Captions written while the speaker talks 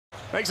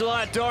Thanks a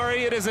lot,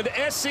 Dari. It is an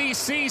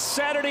SEC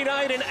Saturday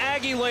night in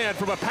Aggie land,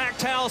 from a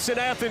packed house in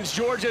Athens,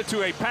 Georgia,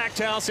 to a packed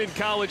house in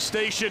College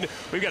Station.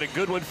 We've got a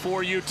good one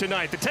for you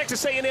tonight. The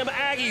Texas A&M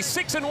Aggies,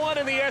 6-1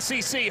 in the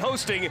SEC,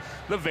 hosting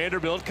the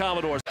Vanderbilt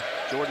Commodores.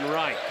 Jordan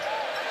Wright.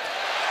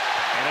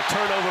 And a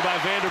turnover by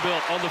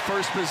Vanderbilt on the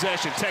first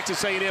possession.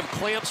 Texas A&M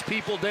clamps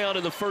people down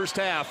in the first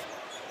half.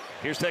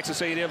 Here's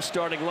Texas A&M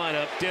starting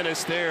lineup.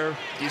 Dennis there.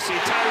 You see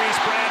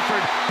Tyrese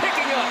Bradford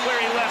picking up where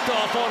he left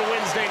off on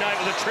Wednesday night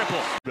with a triple.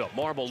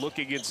 Marble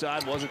looking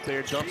inside, wasn't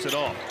there, dumps it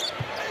off.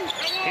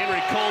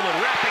 Henry Coleman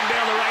wrapping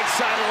down the right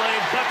side of the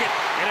lane, bucket,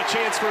 and a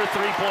chance for a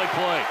three-point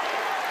play.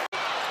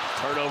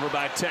 Turnover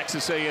by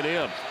Texas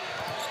A&M.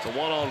 The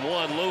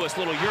one-on-one, Lewis,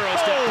 little Euro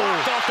step,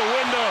 blocked off the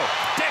window.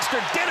 Dexter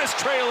Dennis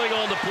trailing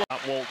on the play.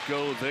 Won't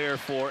go there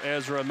for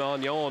Ezra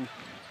Magnon.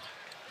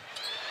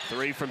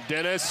 Three from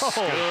Dennis.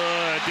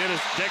 Good.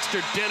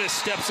 Dexter Dennis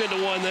steps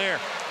into one there.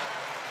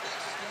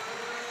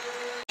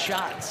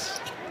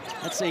 Shots.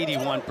 That's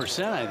 81%,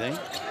 I think.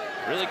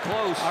 Really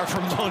close. Are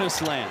from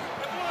bonus land.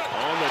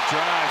 On the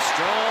drive.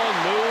 Strong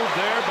move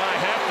there by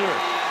Hefner.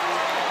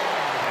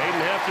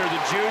 Aiden Hefner,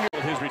 the junior,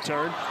 with his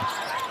return.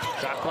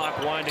 Shot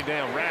clock winding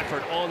down.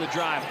 Radford on the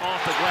drive,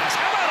 off the glass.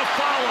 How about a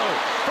follow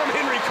from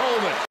Henry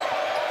Coleman?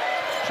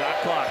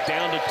 Shot clock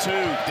down to 2,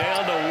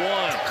 down to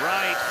 1.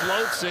 Wright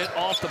floats it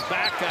off the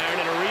back iron,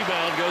 and a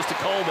rebound goes to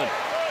Coleman.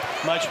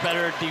 Much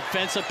better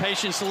defensive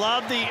patience.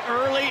 Love the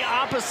early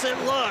opposite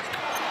look.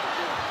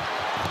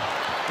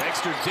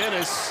 Dexter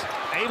Dennis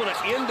able to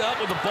end up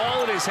with the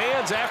ball in his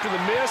hands after the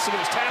miss, and it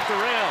was tapped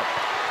around.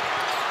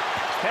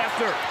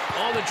 Hefner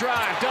on the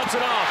drive, dumps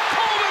it off.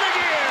 Coleman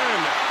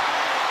again!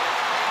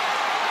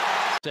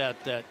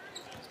 That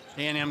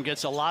A&M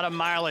gets a lot of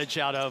mileage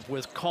out of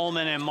with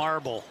Coleman and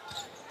Marble.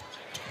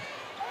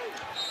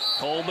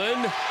 Coleman,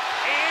 and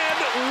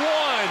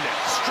one.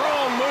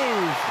 Strong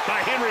move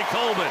by Henry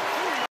Coleman.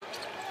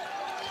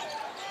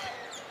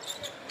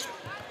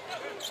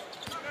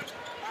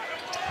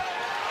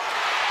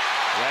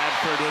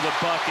 Radford with a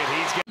bucket.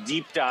 He's getting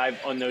deep dive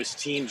on those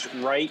teams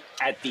right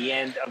at the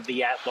end of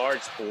the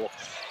at-large pool.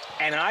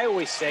 And I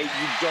always say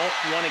you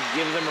don't want to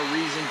give them a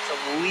reason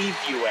to leave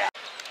you out.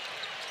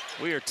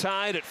 We are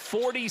tied at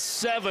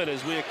 47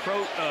 as we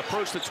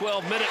approach the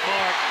 12-minute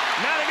mark.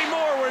 Not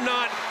anymore, we're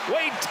not.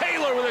 Wade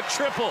Taylor with a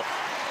triple.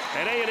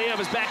 And A&M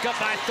is back up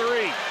by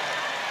 3.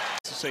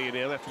 Texas A&M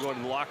after going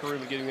to the locker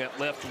room and getting that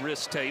left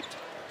wrist taped.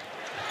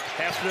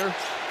 Hefner,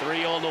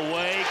 3 on the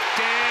way.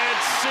 Dead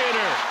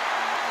center.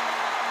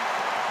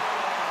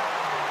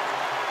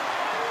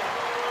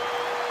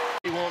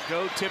 He won't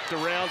go, tipped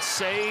around,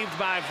 saved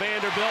by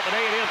Vanderbilt, but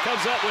A&M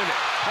comes up with it.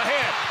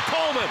 Ahead,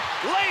 Coleman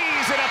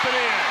lays it up and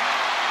in.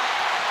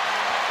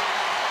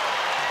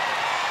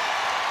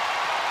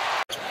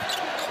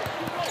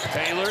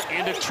 Taylor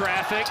into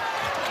traffic.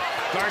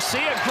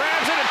 Garcia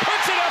grabs it and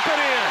puts it up and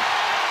in.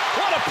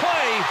 What a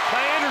play by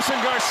Anderson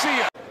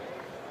Garcia.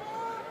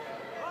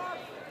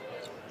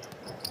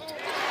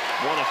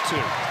 1 of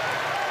 2.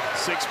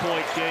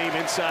 6-point game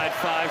inside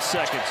 5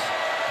 seconds.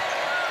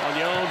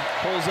 Magnon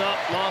pulls up,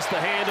 lost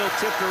the handle,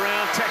 tipped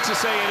around.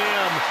 Texas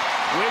A&M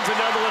wins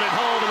another one at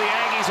home, and the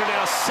Aggies are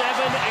now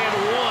 7-1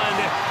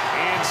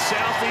 in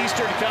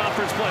Southeastern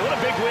Conference play. What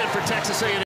a big win for Texas A&M.